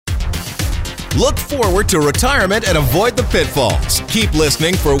Look forward to retirement and avoid the pitfalls. Keep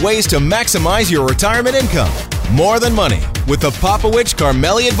listening for ways to maximize your retirement income. More Than Money with the Popowich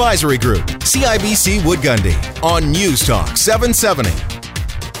Carmeli Advisory Group, CIBC Wood Gundy, on News Talk 770.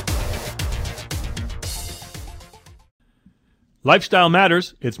 Lifestyle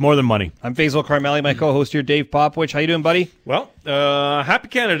matters. It's more than money. I'm Faisal Carmeli, my co-host here, Dave Popowich. How you doing, buddy? Well, happy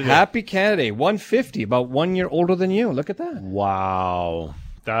Canada Day. Happy Canada Day. 150, about 1 year older than you. Look at that. Wow.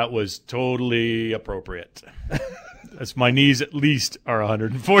 That was totally appropriate. As my knees at least are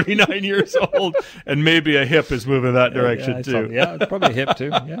 149 years old, and maybe a hip is moving that direction too. It's probably a hip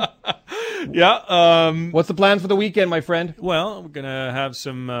too. Yeah. Yeah. What's the plan for the weekend, my friend? Well, we're going to have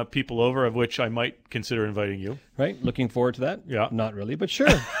some people over, of which I might consider inviting you. Right. Looking forward to that. Yeah. Not really, but sure.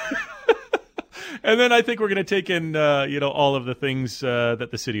 And then I think we're going to take in, all of the things that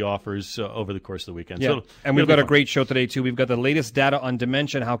the city offers over the course of the weekend. Yeah. So and we've got a great show today, too. We've got the latest data on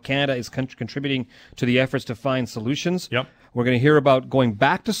dementia and how Canada is contributing to the efforts to find solutions. Yep. We're going to hear about going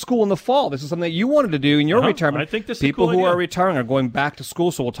back to school in the fall. This is something that you wanted to do in your retirement. I think this is People a cool who idea. are retiring are going back to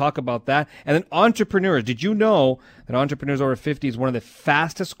school, so we'll talk about that. And then entrepreneurs. Did you know that entrepreneurs over 50 is one of the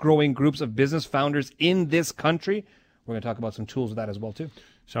fastest growing groups of business founders in this country? We're going to talk about some tools of that as well, too.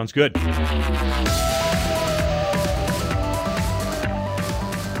 Sounds good.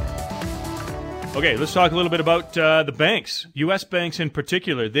 Okay, let's talk a little bit about the banks. U.S. banks in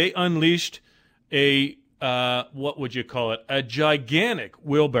particular. They unleashed a, what would you call it, a gigantic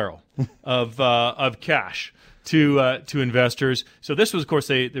wheelbarrow of cash to investors. So this was, of course,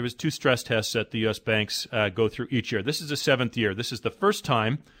 there was 2 stress tests that the U.S. banks go through each year. This is the 7th year. This is the first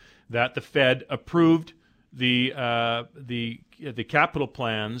time that the Fed approved the capital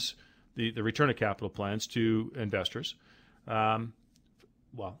plans, the return of capital plans to investors. For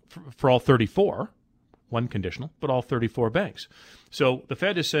all 34, one conditional, but all 34 banks. So the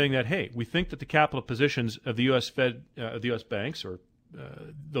Fed is saying that, hey, we think that the capital positions of the U.S. Fed, of the U.S. banks, or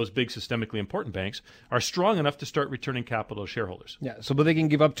those big systemically important banks, are strong enough to start returning capital to shareholders. Yeah, so but they can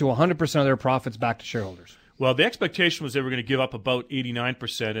give up to 100% of their profits back to shareholders. Well, the expectation was they were going to give up about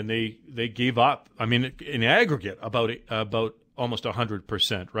 89%, and they gave up, I mean, in aggregate, about almost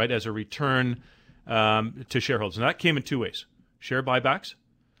 100%, right, as a return to shareholders. And that came in 2 ways: share buybacks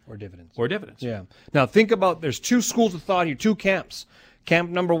or dividends. Yeah. Now, think about, there's 2 schools of thought here, 2 camps.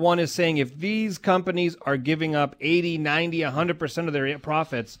 Camp number 1 is saying if these companies are giving up 80, 90, 100% of their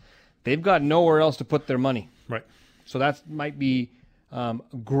profits, they've got nowhere else to put their money. Right. So that might be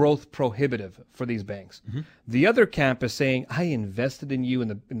growth prohibitive for these banks. Mm-hmm. The other camp is saying, I invested in you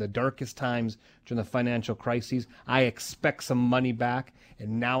in the darkest times during the financial crises. I expect some money back,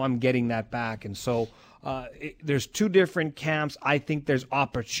 and now I'm getting that back. And so there's 2 different camps. I think there's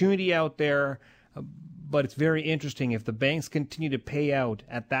opportunity out there, but it's very interesting. If the banks continue to pay out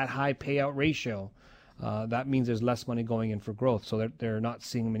at that high payout ratio, that means there's less money going in for growth. So they're not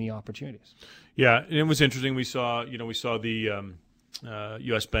seeing many opportunities. Yeah, and it was interesting. We saw the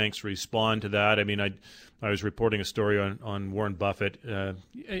U.S. banks respond to that. I mean, I was reporting a story on Warren Buffett.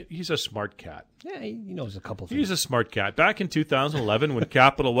 He's a smart cat. Yeah, he knows a couple things. He's a smart cat. Back in 2011, when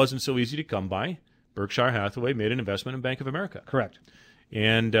capital wasn't so easy to come by, Berkshire Hathaway made an investment in Bank of America. Correct.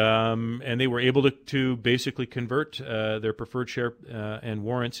 And they were able to basically convert their preferred share and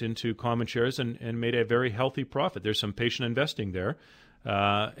warrants into common shares and made a very healthy profit. There's some patient investing there,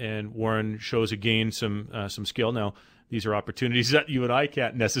 and Warren shows again some skill. Now, these are opportunities that you and I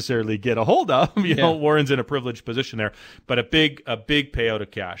can't necessarily get a hold of. You know, Warren's in a privileged position there, but a big payout of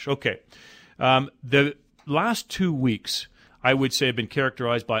cash. Okay, the last 2 weeks, I would say, have been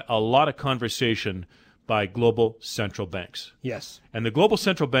characterized by a lot of conversation by global central banks. Yes. And the global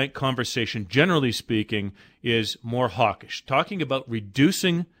central bank conversation, generally speaking, is more hawkish, talking about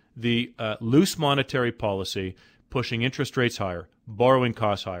reducing the loose monetary policy, pushing interest rates higher, borrowing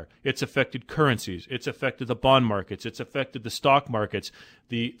costs higher. It's affected currencies. It's affected the bond markets. It's affected the stock markets.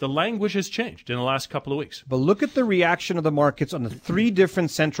 The language has changed in the last couple of weeks. But look at the reaction of the markets on the 3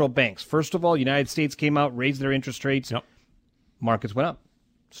 different central banks. First of all, United States came out, raised their interest rates. Yep. Markets went up.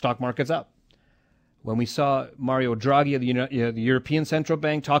 Stock markets up. When we saw Mario Draghi of the European Central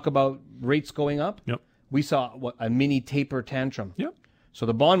Bank talk about rates going up, Yep. we saw a mini taper tantrum. Yep. So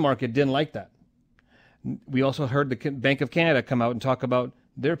the bond market didn't like that. We also heard the Bank of Canada come out and talk about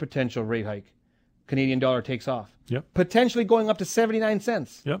their potential rate hike. Canadian dollar takes off. Yep. Potentially going up to 79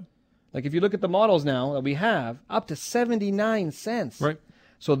 cents. Yep. Like if you look at the models now that we have, up to 79 cents. Right.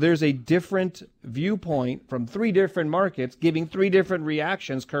 So there's a different viewpoint from three different markets giving three different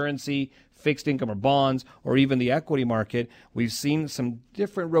reactions: currency, fixed income or bonds, or even the equity market. We've seen some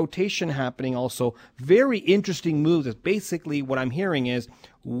different rotation happening also. Very interesting moves. It's basically what I'm hearing is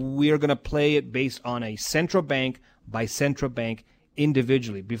we are going to play it based on a central bank by central bank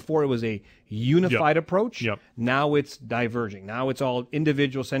individually. Before it was a unified approach. Now it's diverging. Now it's all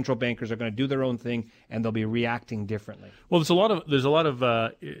individual central bankers are going to do their own thing, and they'll be reacting differently. Well, there's a lot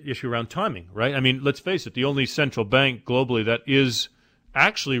of issue around timing, right? I mean, let's face it. The only central bank globally that is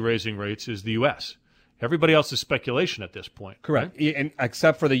actually raising rates is the U.S. Everybody else is speculation at this point. Correct. Right? And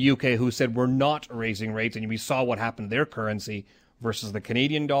except for the U.K., who said we're not raising rates, and we saw what happened to their currency versus the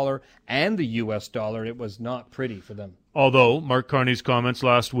Canadian dollar and the U.S. dollar. It was not pretty for them. Although Mark Carney's comments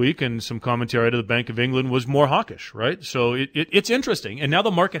last week and some commentary out of the Bank of England was more hawkish, right? So it's interesting. And now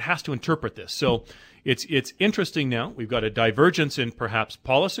the market has to interpret this. So it's interesting now. We've got a divergence in perhaps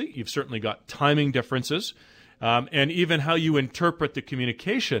policy. You've certainly got timing differences. And even how you interpret the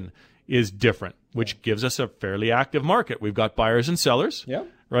communication is different, which gives us a fairly active market. We've got buyers and sellers,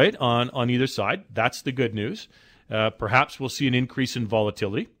 right, on either side. That's the good news. Perhaps we'll see an increase in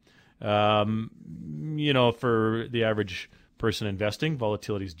volatility. For the average person investing,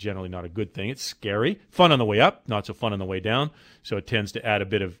 volatility is generally not a good thing. It's scary. Fun on the way up, not so fun on the way down. So it tends to add a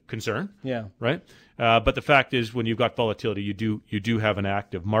bit of concern. Yeah. Right. But the fact is, when you've got volatility, you do have an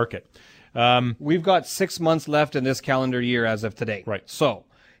active market. We've got 6 months left in this calendar year as of today. Right. So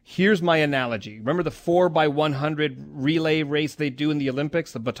here's my analogy. Remember the 4x100 relay race they do in the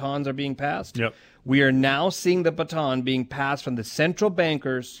Olympics? The batons are being passed? Yep. We are now seeing the baton being passed from the central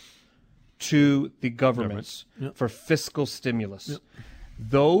bankers to the governments for fiscal stimulus. Yep.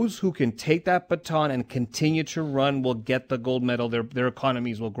 Those who can take that baton and continue to run will get the gold medal. Their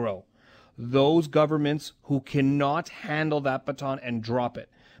economies will grow. Those governments who cannot handle that baton and drop it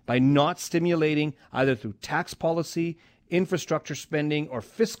by not stimulating either through tax policy, infrastructure spending, or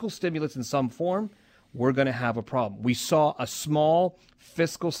fiscal stimulus in some form, we're going to have a problem. We saw a small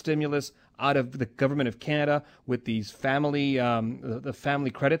fiscal stimulus out of the government of Canada with these family, the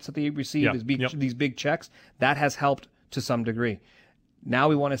family credits that they receive, these big checks. That has helped to some degree. Now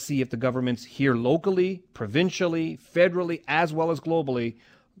we want to see if the governments here locally, provincially, federally, as well as globally,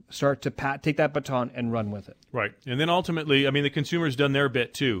 start to take that baton and run with it. Right. And then ultimately, I mean, the consumer's done their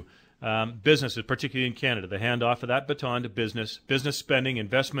bit too. Businesses, particularly in Canada, the handoff of that baton to business spending,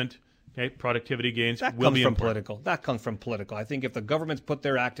 investment, productivity gains will be important. That comes from political. I think if the governments put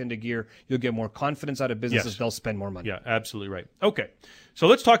their act into gear, you'll get more confidence out of businesses. Yes. They'll spend more money. Yeah, absolutely right. Okay. So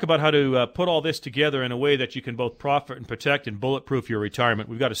let's talk about how to put all this together in a way that you can both profit and protect and bulletproof your retirement.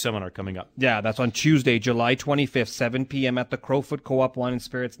 We've got a seminar coming up. Yeah, that's on Tuesday, July 25th, 7 p.m. at the Crowfoot Co-op Wine and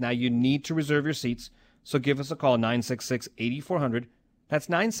Spirits. Now, you need to reserve your seats, so give us a call, 966-8400. That's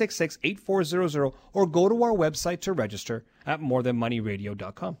 966-8400, or go to our website to register at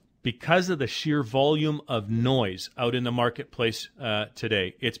morethanmoneyradio.com. Because of the sheer volume of noise out in the marketplace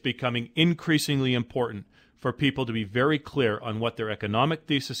today, it's becoming increasingly important for people to be very clear on what their economic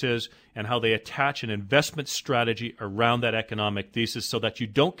thesis is and how they attach an investment strategy around that economic thesis so that you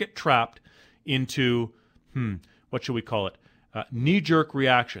don't get trapped into, what should we call it, knee-jerk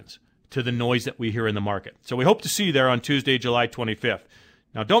reactions to the noise that we hear in the market. So we hope to see you there on Tuesday, July 25th.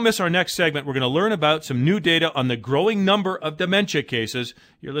 Now, don't miss our next segment. We're going to learn about some new data on the growing number of dementia cases.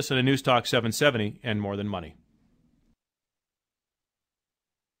 You're listening to News Talk 770 and More Than Money.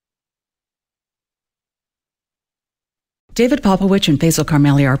 David Popowich and Faisal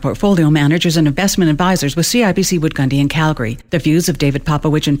Karmali are portfolio managers and investment advisors with CIBC Wood Gundy in Calgary. The views of David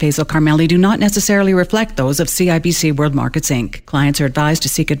Popowich and Faisal Karmali do not necessarily reflect those of CIBC World Markets Inc. Clients are advised to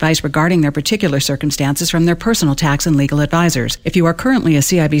seek advice regarding their particular circumstances from their personal tax and legal advisors. If you are currently a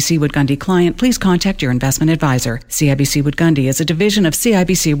CIBC Wood Gundy client, please contact your investment advisor. CIBC Wood Gundy is a division of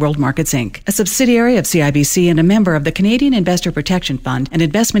CIBC World Markets Inc., a subsidiary of CIBC and a member of the Canadian Investor Protection Fund and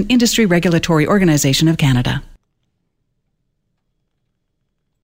Investment Industry Regulatory Organization of Canada.